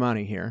a lot of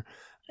money here.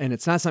 And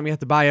it's not something you have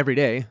to buy every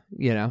day.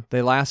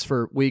 They last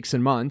for weeks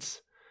and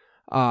months.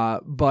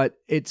 But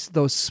it's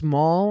those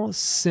small,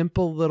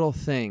 simple little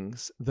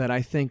things that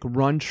I think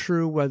run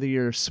true whether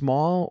you're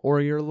small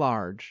or you're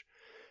large,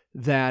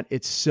 that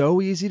it's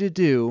so easy to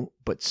do,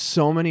 but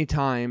so many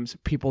times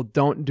people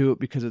don't do it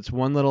because it's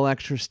one little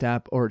extra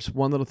step or it's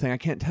one little thing. I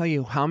can't tell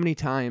you how many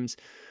times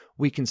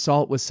we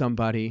consult with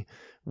somebody,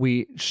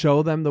 we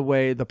show them the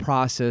way, the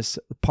process,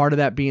 part of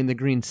that being the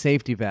green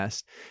safety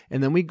vest.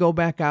 And then we go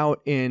back out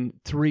in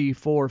 3,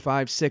 4,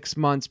 5, 6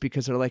 months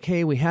because they're like,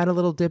 hey, we had a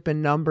little dip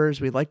in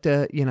numbers. We'd like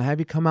to, have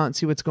you come out and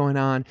see what's going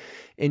on.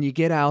 And you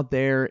get out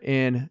there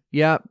and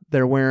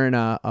they're wearing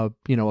a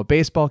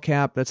baseball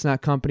cap that's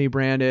not company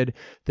branded.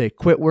 They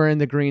quit wearing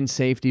the green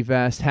safety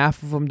vest.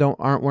 Half of them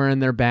aren't wearing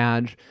their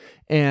badge,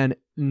 and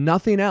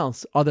nothing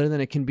else other than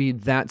it can be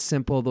that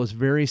simple, those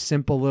very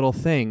simple little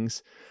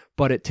things.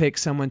 But it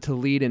takes someone to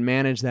lead and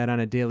manage that on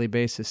a daily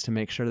basis to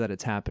make sure that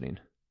it's happening.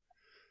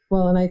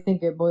 Well, and I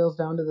think it boils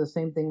down to the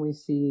same thing we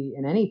see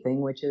in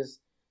anything, which is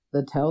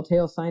the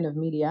telltale sign of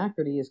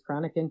mediocrity is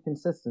chronic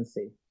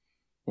inconsistency.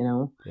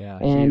 Yeah,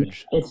 and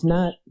huge. It's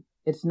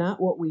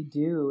not what we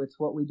do, it's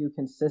what we do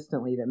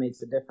consistently that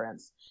makes a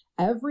difference.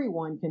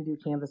 Everyone can do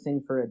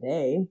canvassing for a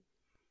day.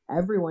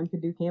 Everyone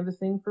could do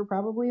canvassing for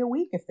probably a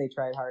week if they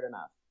tried hard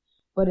enough.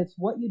 But it's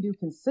what you do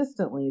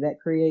consistently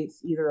that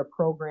creates either a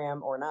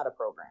program or not a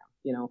program.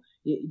 Do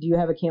you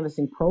have a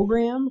canvassing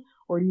program,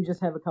 or do you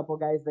just have a couple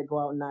guys that go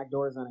out and knock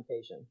doors on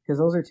occasion? Because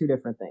those are two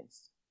different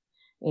things.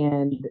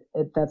 And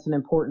that's an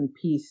important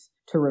piece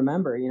to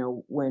remember.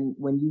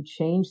 When you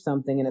change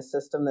something in a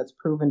system that's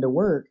proven to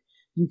work,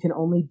 you can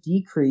only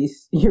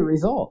decrease your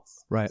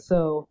results. Right.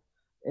 So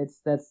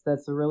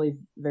that's a really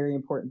very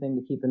important thing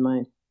to keep in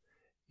mind.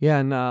 Yeah,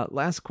 and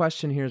last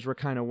question here as we're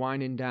kind of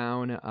winding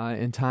down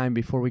in time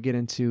before we get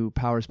into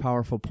Power's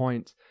Powerful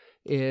Points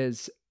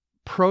is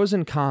pros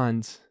and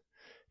cons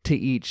to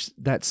each,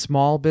 that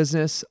small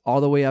business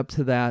all the way up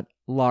to that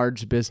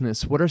large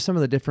business. What are some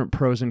of the different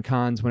pros and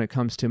cons when it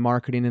comes to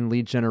marketing and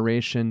lead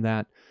generation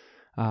that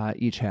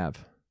each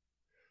have?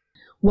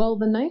 Well,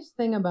 the nice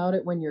thing about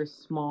it when you're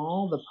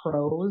small, the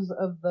pros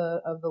of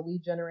the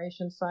lead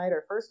generation side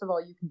are, first of all,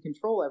 you can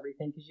control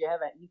everything because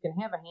you can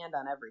have a hand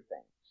on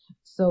everything.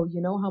 So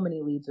you know how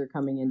many leads are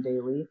coming in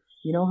daily.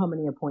 You know how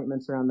many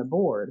appointments are on the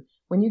board.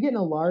 When you get in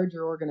a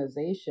larger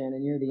organization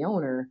and you're the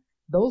owner,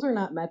 those are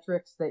not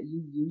metrics that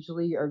you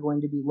usually are going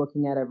to be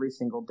looking at every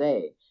single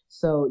day.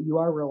 So you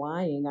are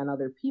relying on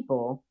other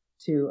people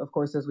to, of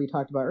course, as we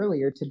talked about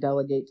earlier, to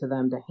delegate to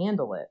them to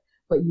handle it.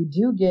 but you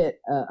do get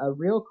a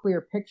real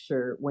clear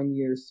picture when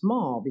you're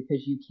small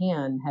because you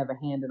can have a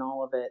hand in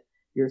all of it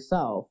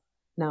yourself.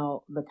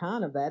 Now, the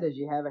con of that is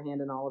you have a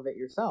hand in all of it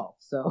yourself.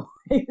 So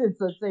it's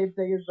the same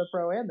thing as the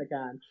pro and the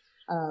con.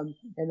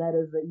 And that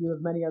is that you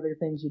have many other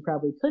things you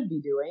probably could be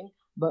doing,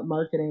 but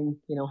marketing,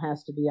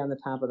 has to be on the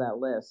top of that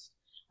list.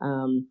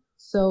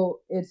 So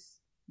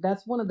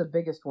that's one of the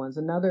biggest ones.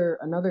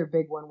 Another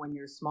big one when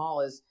you're small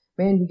is,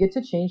 man, you get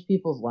to change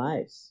people's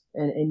lives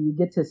and you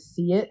get to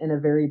see it in a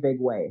very big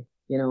way.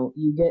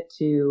 You get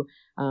to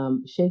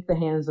shake the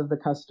hands of the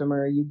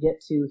customer. You get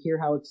to hear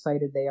how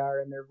excited they are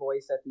in their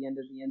voice at the end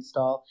of the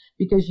install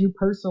because you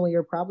personally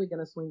are probably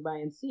going to swing by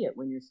and see it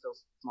when you're still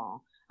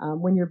small.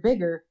 When you're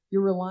bigger,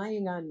 you're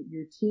relying on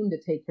your team to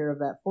take care of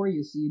that for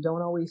you. So you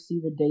don't always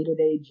see the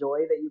day-to-day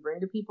joy that you bring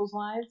to people's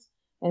lives.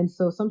 And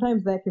so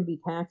sometimes that can be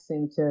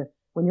taxing to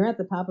when you're at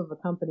the top of a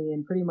company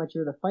and pretty much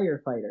you're the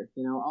firefighter,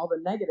 all the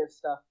negative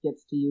stuff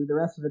gets to you. The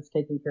rest of it's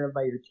taken care of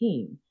by your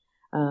team.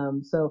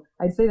 So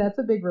I'd say that's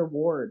a big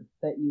reward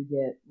that you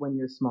get when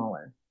you're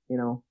smaller,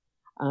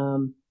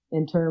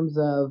 in terms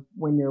of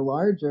when you're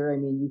larger. I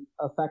mean, you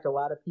affect a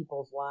lot of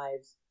people's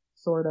lives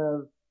sort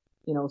of,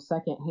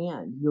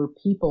 secondhand. Your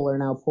people are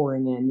now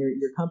pouring in.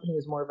 Your company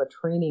is more of a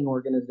training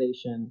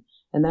organization,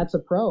 and that's a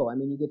pro. I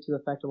mean, you get to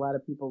affect a lot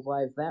of people's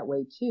lives that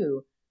way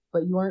too,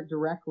 but you aren't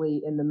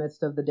directly in the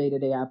midst of the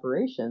day-to-day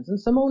operations. And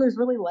some owners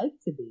really like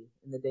to be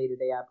in the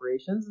day-to-day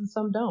operations and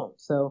some don't.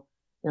 So,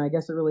 I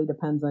guess it really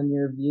depends on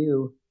your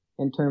view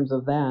in terms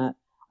of that.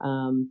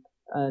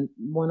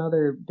 One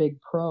other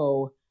big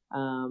pro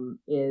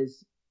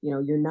is,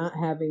 you're not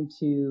having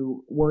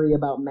to worry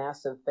about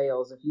massive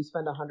fails. If you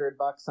spend $100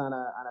 on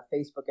a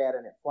Facebook ad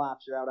and it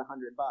flops, you're out $100.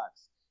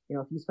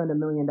 If you spend $1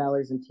 million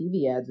in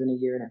TV ads in a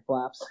year and it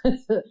flops,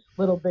 it's a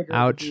little bigger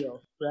of a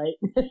deal, right?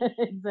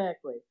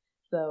 Exactly.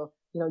 So,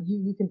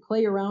 you can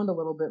play around a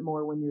little bit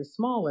more when you're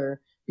smaller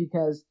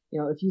because,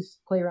 if you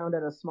play around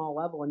at a small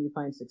level and you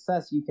find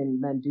success, you can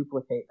then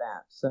duplicate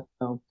that. So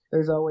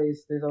there's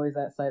always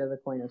that side of the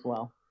coin as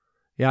well.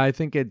 Yeah, I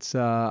think it's,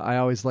 I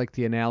always like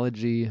the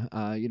analogy,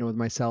 with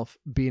myself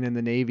being in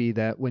the Navy,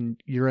 that when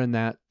you're in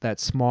that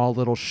small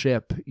little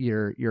ship,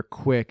 you're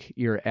quick,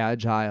 you're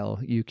agile,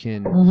 you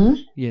can,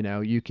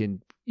 you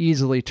can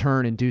easily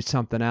turn and do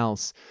something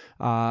else.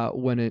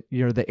 When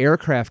you're the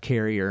aircraft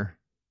carrier,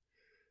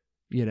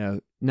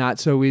 not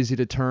so easy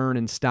to turn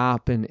and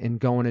stop and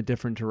go in a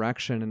different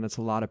direction. And it's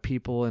a lot of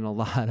people and a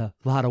lot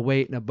of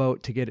weight in a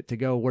boat to get it to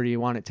go where do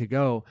you want it to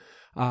go.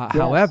 Yes.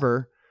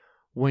 However,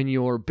 when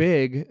you're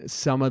big,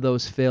 some of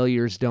those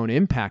failures don't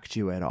impact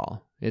you at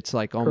all. It's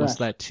like almost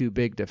that too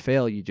big to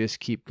fail. You just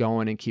keep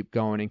going and keep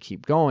going and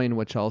keep going,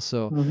 which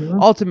also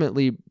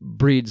ultimately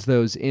breeds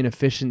those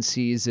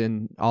inefficiencies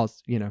and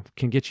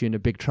can get you into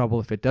big trouble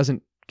if it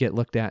doesn't get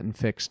looked at and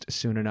fixed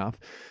soon enough.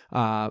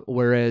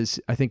 Whereas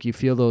I think you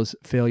feel those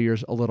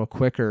failures a little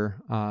quicker,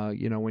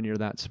 when you're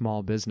that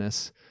small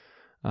business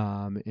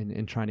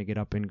in trying to get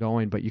up and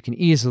going. But you can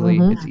easily,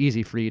 it's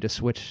easy for you to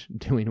switch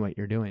doing what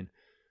you're doing.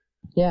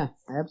 Yeah,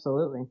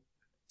 absolutely.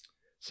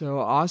 So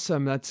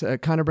awesome. That's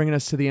kind of bringing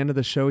us to the end of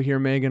the show here,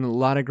 Megan. A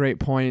lot of great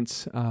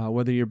points,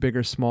 whether you're big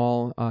or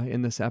small,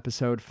 in this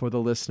episode for the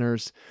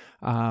listeners.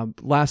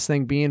 Last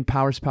thing being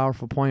Power's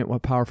Powerful Point.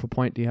 What powerful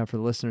point do you have for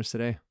the listeners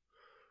today?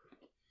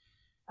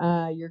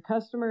 Your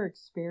customer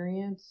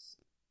experience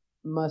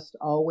must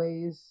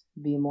always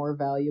be more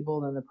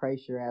valuable than the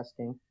price you're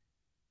asking.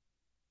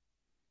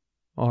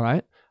 All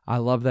right. I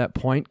love that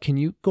point. Can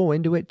you go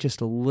into it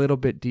just a little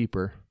bit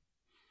deeper?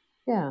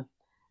 Yeah.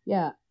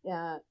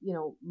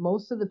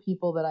 Most of the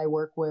people that I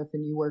work with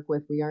and you work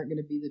with, we aren't going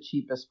to be the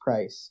cheapest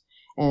price.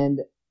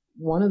 And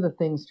one of the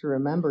things to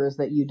remember is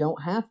that you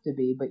don't have to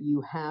be, but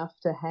you have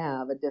to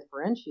have a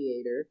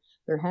differentiator.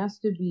 There has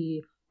to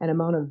be an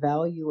amount of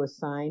value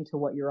assigned to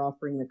what you're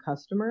offering the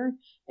customer.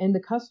 And the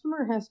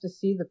customer has to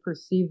see the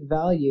perceived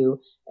value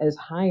as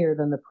higher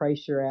than the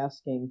price you're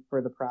asking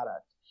for the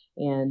product.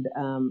 And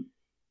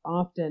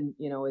often,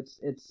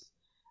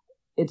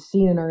 it's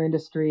seen in our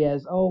industry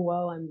as, oh,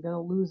 well, I'm going to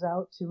lose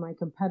out to my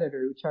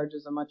competitor who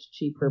charges a much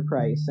cheaper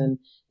price. And,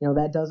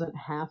 that doesn't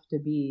have to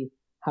be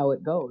how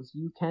it goes.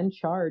 You can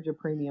charge a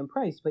premium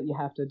price, but you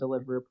have to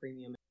deliver a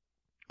premium.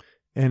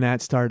 And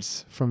that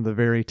starts from the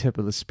very tip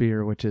of the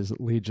spear, which is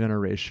lead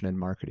generation and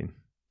marketing.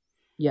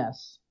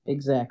 Yes,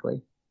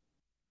 exactly.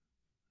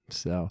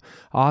 So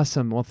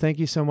awesome. Well, thank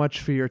you so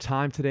much for your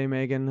time today,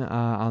 Megan,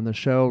 on the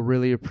show.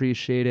 Really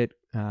appreciate it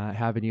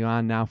having you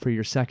on now for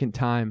your second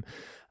time.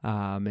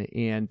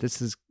 And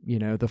this is,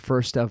 the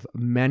first of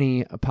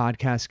many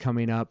podcasts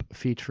coming up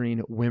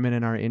featuring women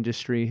in our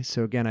industry.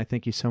 So again, I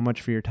thank you so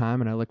much for your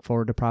time, and I look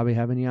forward to probably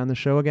having you on the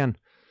show again.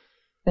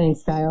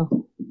 Thanks,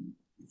 Kyle.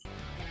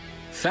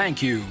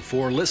 Thank you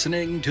for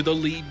listening to the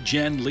Lead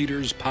Gen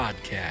Leaders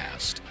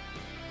Podcast.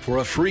 For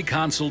a free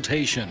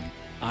consultation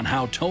on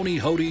how Tony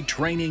Hoty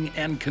Training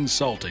and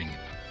Consulting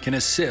can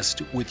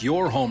assist with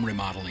your home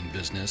remodeling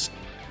business,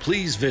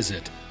 please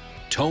visit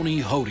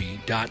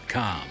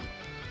TonyHoty.com.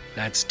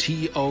 That's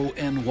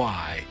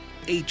TonyHoty.com.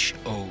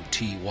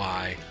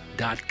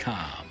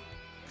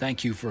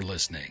 Thank you for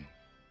listening.